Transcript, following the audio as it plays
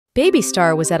Baby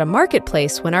Star was at a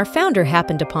marketplace when our founder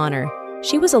happened upon her.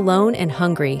 She was alone and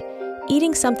hungry,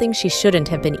 eating something she shouldn't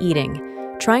have been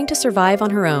eating, trying to survive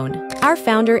on her own. Our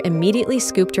founder immediately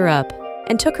scooped her up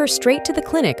and took her straight to the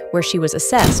clinic where she was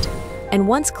assessed, and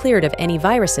once cleared of any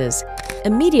viruses,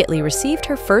 immediately received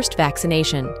her first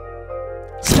vaccination.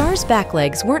 Star's back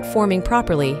legs weren't forming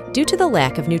properly due to the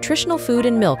lack of nutritional food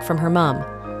and milk from her mom.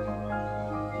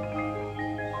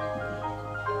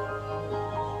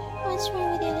 What's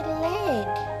wrong with your little leg?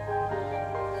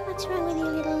 What's wrong with your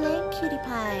little leg, cutie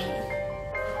pie?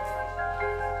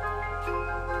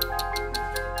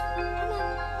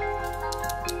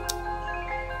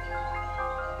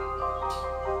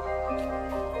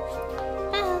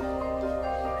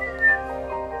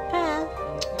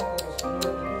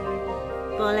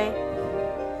 Bully.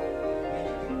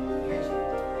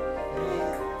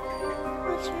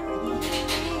 What's wrong with your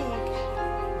leg?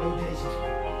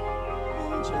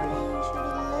 What's wrong with your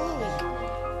leg?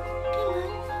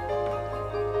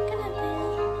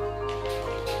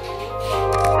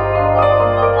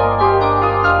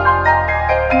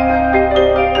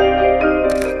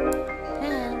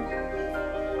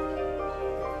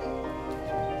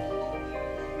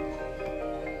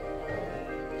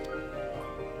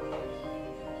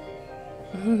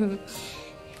 Come on,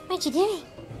 what you doing?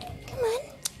 Come on.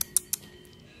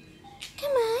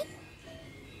 Come on.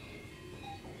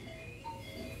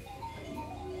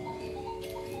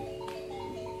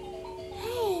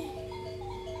 Hey.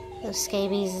 Those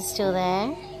scabies are still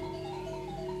there.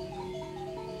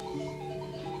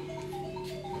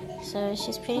 So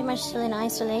she's pretty much still in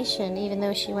isolation, even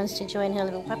though she wants to join her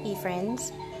little puppy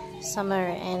friends, Summer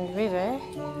and River.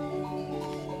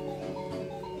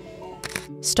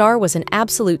 Star was an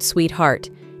absolute sweetheart,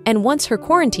 and once her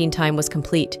quarantine time was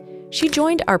complete, she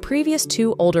joined our previous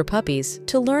 2 older puppies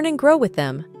to learn and grow with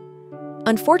them.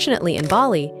 Unfortunately, in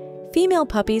Bali, female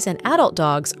puppies and adult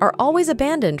dogs are always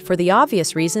abandoned for the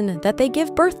obvious reason that they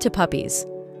give birth to puppies.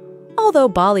 Although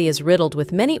Bali is riddled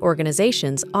with many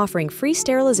organizations offering free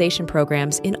sterilization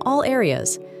programs in all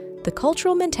areas, the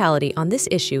cultural mentality on this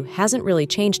issue hasn't really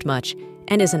changed much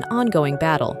and is an ongoing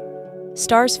battle.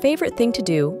 Star's favorite thing to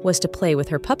do was to play with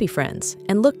her puppy friends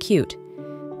and look cute.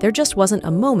 There just wasn't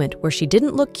a moment where she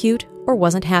didn't look cute or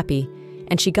wasn't happy,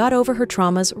 and she got over her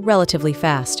traumas relatively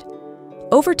fast.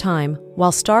 Over time,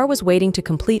 while Star was waiting to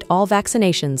complete all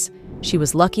vaccinations, she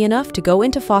was lucky enough to go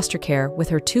into foster care with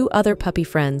her 2 other puppy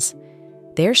friends.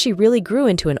 There she really grew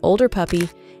into an older puppy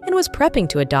and was prepping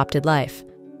to adopted life.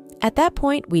 At that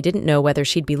point, we didn't know whether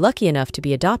she'd be lucky enough to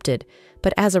be adopted,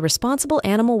 but as a responsible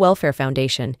animal welfare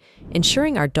foundation,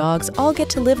 ensuring our dogs all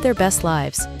get to live their best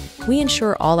lives, we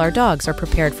ensure all our dogs are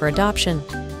prepared for adoption.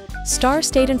 Star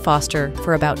stayed in foster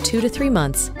for about 2 to 3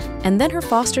 months, and then her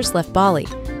fosters left Bali,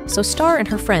 so Star and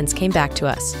her friends came back to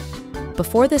us.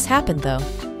 Before this happened, though,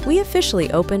 we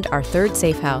officially opened our 3rd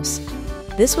safe house.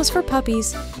 This was for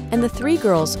puppies, and the 3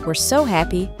 girls were so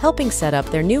happy helping set up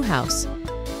their new house.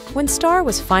 When Star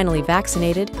was finally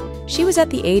vaccinated, she was at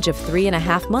the age of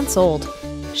 3.5 months old.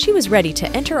 She was ready to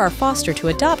enter our foster to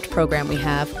adopt program we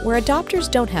have, where adopters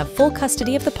don't have full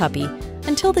custody of the puppy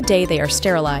until the day they are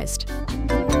sterilized.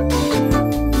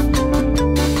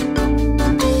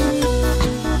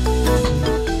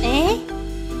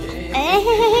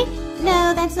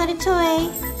 No, that's not a toy.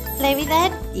 Play with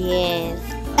that? Yes.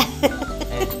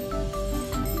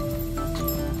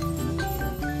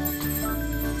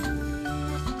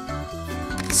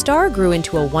 Star grew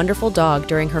into a wonderful dog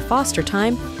during her foster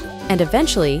time, and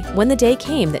eventually, when the day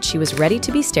came that she was ready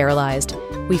to be sterilized,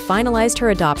 we finalized her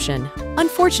adoption.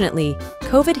 Unfortunately,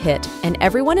 COVID hit and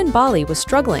everyone in Bali was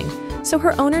struggling, so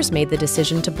her owners made the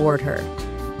decision to board her.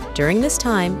 During this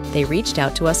time, they reached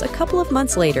out to us a couple of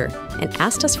months later and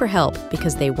asked us for help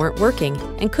because they weren't working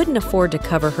and couldn't afford to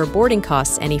cover her boarding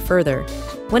costs any further.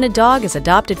 When a dog is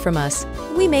adopted from us,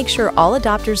 we make sure all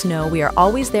adopters know we are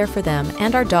always there for them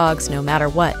and our dogs no matter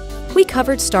what. We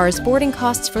covered Star's boarding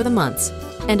costs for the months,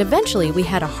 and eventually we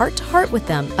had a heart-to-heart with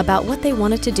them about what they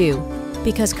wanted to do.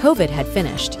 Because COVID had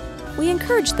finished, we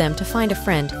encouraged them to find a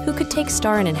friend who could take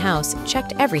Star in-house,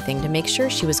 checked everything to make sure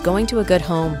she was going to a good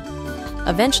home.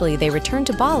 Eventually, they returned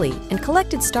to Bali and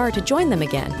collected Star to join them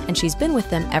again, and she's been with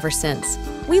them ever since.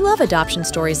 We love adoption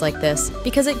stories like this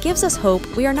because it gives us hope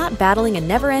we are not battling a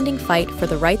never-ending fight for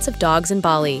the rights of dogs in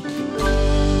Bali.